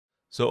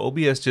So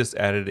OBS just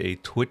added a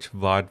Twitch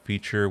VOD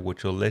feature,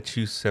 which will let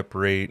you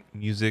separate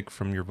music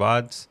from your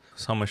VODs.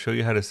 So I'm gonna show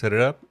you how to set it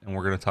up, and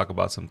we're gonna talk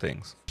about some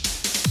things.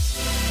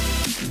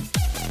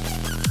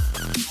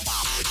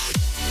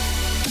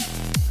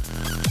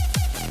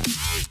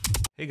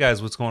 Hey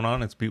guys, what's going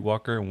on? It's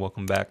Beatwalker and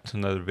welcome back to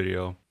another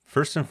video.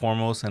 First and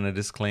foremost, and a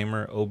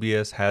disclaimer,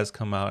 OBS has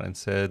come out and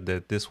said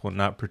that this will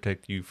not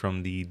protect you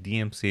from the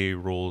DMCA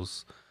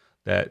rules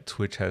that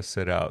Twitch has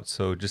set out.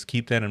 So just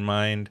keep that in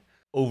mind.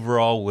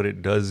 Overall, what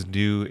it does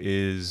do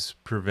is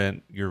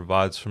prevent your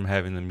VODs from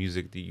having the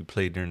music that you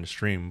play during the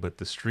stream, but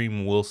the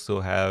stream will still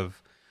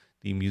have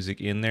the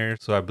music in there.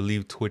 So I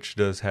believe Twitch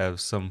does have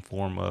some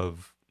form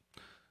of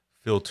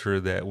filter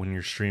that when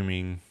you're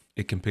streaming,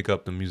 it can pick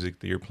up the music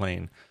that you're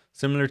playing.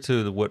 Similar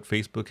to what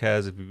Facebook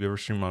has. If you've ever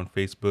streamed on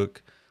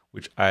Facebook,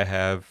 which I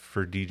have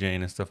for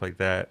DJing and stuff like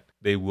that,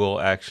 they will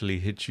actually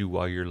hit you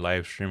while you're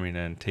live streaming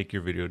and take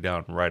your video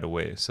down right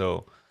away.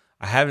 So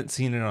I haven't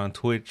seen it on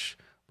Twitch,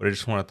 but I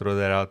just want to throw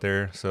that out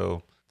there.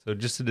 So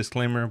just a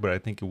disclaimer, but I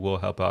think it will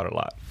help out a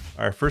lot.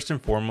 All right, first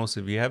and foremost,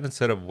 if you haven't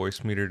set up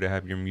Voicemeeter to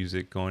have your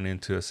music going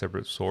into a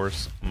separate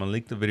source, I'm gonna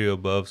link the video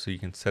above so you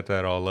can set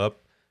that all up.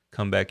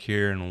 Come back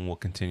here and we'll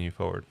continue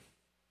forward.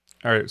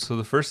 All right, so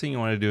the first thing you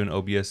want to do in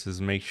OBS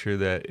is make sure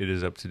that it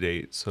is up to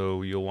date.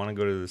 So you'll want to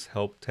go to this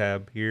help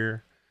tab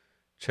here,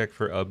 check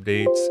for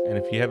updates. And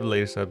if you have the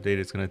latest update,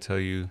 it's going to tell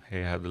you,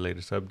 hey, I have the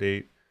latest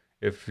update.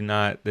 If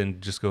not,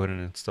 then just go ahead and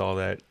install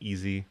that,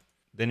 easy.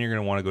 Then you're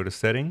going to want to go to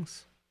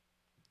settings.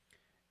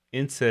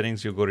 In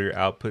settings, you'll go to your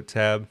output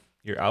tab.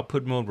 Your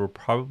output mode will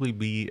probably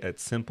be at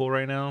simple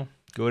right now.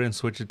 Go ahead and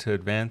switch it to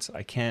advanced.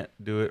 I can't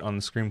do it on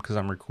the screen because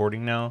I'm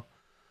recording now,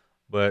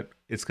 but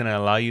it's going to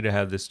allow you to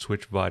have this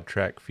Twitch VOD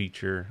Track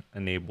feature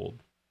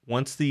enabled.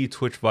 Once the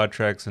Twitch VOD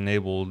Track's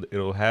enabled,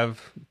 it'll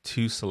have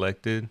two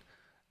selected.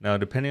 Now,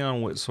 depending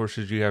on what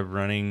sources you have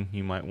running,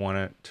 you might want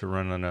it to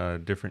run on a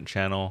different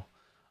channel.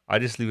 I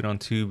just leave it on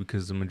 2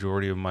 because the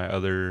majority of my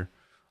other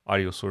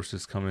audio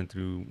sources come in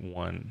through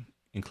 1,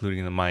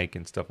 including the mic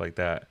and stuff like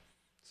that.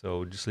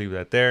 So just leave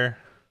that there.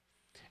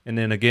 And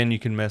then again, you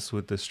can mess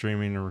with the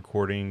streaming and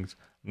recordings.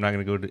 I'm not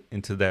going to go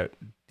into that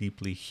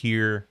deeply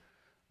here,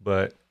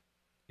 but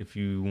if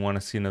you want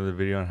to see another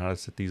video on how to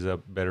set these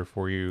up better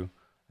for you,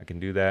 I can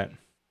do that.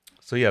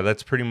 So yeah,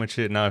 that's pretty much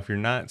it. Now, if you're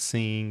not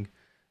seeing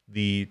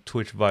the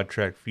Twitch VOD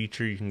Track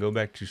feature, you can go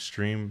back to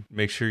stream,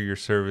 make sure your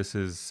service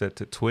is set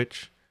to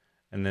Twitch,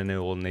 and then it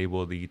will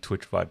enable the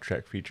Twitch VOD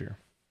Track feature.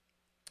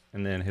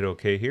 And then hit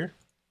OK here.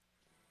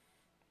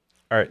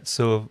 All right,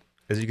 so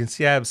as you can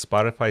see, I have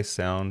Spotify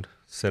sound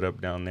set up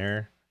down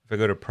there. If I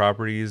go to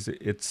properties,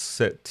 it's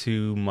set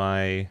to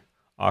my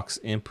aux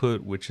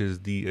input, which is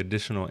the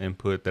additional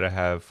input that I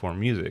have for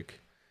music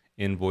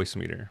in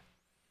Voicemeeter.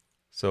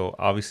 So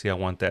obviously I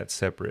want that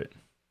separate.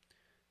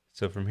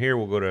 So from here,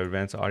 we'll go to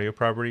advanced audio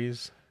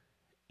properties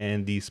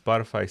and the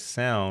Spotify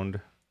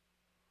sound.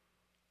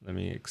 Let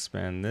me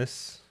expand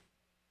this.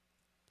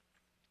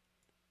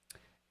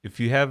 If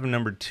you have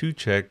number 2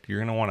 checked, you're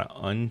going to want to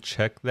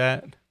uncheck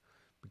that,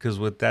 because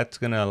what that's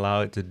going to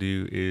allow it to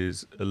do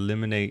is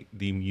eliminate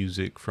the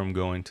music from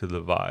going to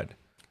the VOD.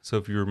 So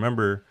if you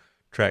remember,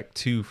 track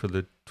 2 for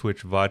the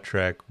Twitch VOD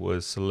Track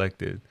was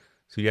selected.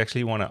 So you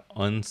actually want to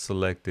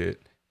unselect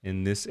it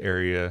in this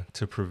area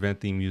to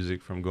prevent the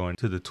music from going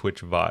to the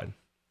Twitch VOD.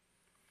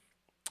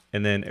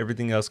 And then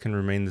everything else can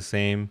remain the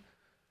same.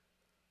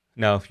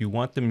 Now, if you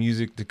want the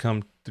music to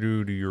come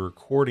through to your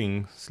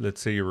recording, so let's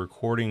say you're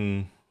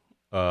recording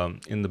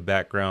in the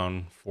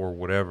background for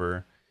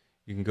whatever,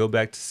 you can go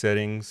back to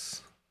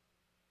settings,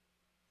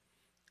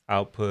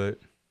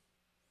 output,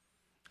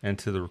 and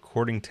to the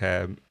recording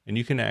tab, and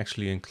you can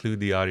actually include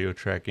the audio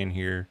track in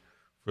here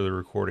for the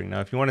recording.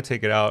 Now, if you want to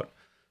take it out,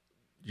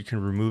 you can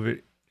remove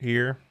it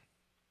here,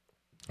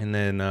 and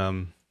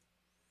then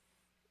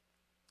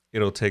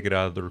it'll take it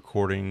out of the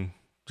recording,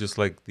 just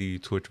like the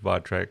Twitch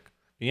VOD Track.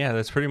 Yeah,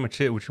 that's pretty much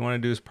it. What you want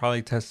to do is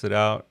probably test it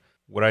out.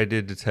 What I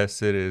did to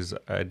test it is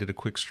I did a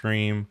quick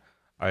stream.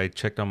 I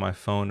checked on my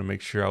phone to make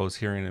sure I was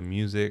hearing the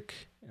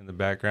music in the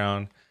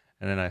background,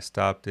 and then I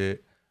stopped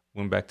it,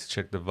 went back to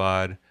check the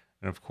VOD,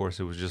 and of course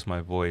it was just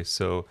my voice.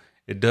 So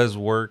it does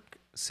work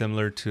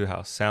similar to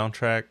how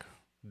Soundtrack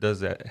does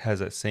that, has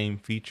that same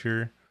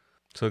feature.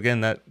 So again,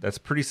 that's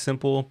pretty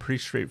simple, pretty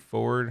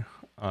straightforward.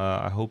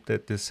 I hope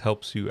that this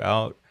helps you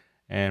out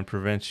and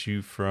prevents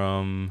you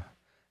from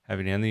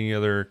having any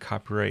other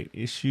copyright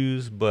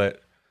issues.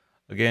 But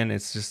again,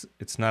 it's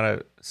not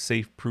a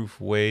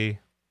safe-proof way.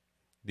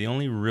 The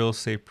only real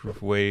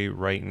safe-proof way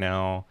right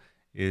now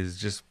is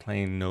just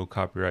playing no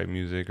copyright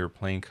music or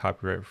playing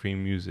copyright-free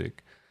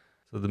music.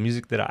 So the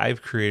music that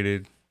I've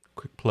created,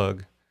 quick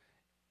plug,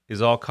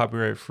 is all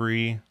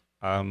copyright-free.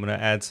 I'm going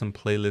to add some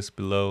playlists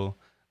below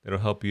that'll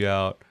help you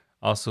out.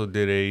 Also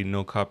did a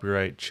no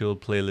copyright chilled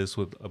playlist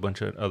with a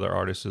bunch of other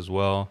artists as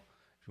well,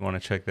 if you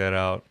want to check that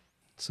out.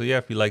 So yeah,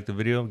 if you liked the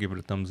video, give it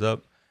a thumbs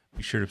up.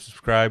 Be sure to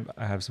subscribe.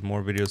 I have some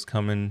more videos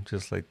coming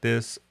just like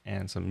this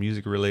and some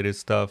music related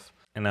stuff.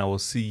 And I will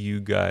see you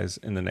guys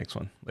in the next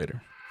one.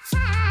 Later.